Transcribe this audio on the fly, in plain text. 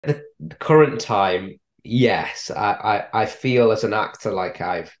current time, yes, I feel as an actor like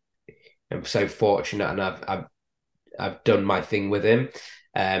I'm so fortunate, and I've done my thing with him.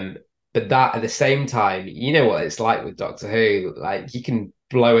 Um, but that at the same time, you know what it's like with Doctor Who. Like you can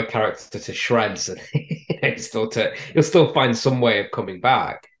blow a character to shreds, and you'll still find some way of coming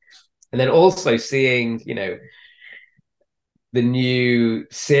back. And then also seeing, the new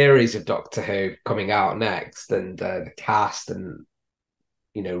series of Doctor Who coming out next, and the cast, and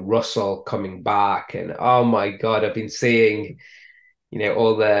Russell coming back, and oh my God, I've been seeing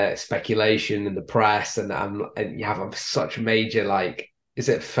all the speculation in the press, and you have such major, like, is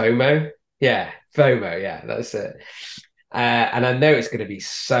it FOMO? Yeah, FOMO. Yeah, that's it. And I know it's going to be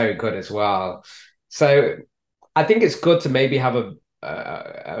so good as well. So I think it's good to maybe have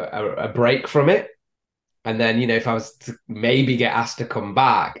a break from it, and then if I was to maybe get asked to come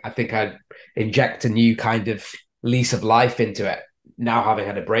back, I think I'd inject a new kind of lease of life into it. Now having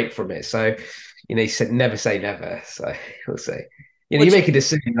had a break from it, so you said never say never. So we'll see. You Which make a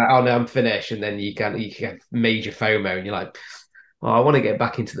decision like, oh no, I'm finished, and then you can have major FOMO, and you're like, oh, I want to get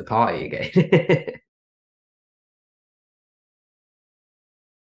back into the party again.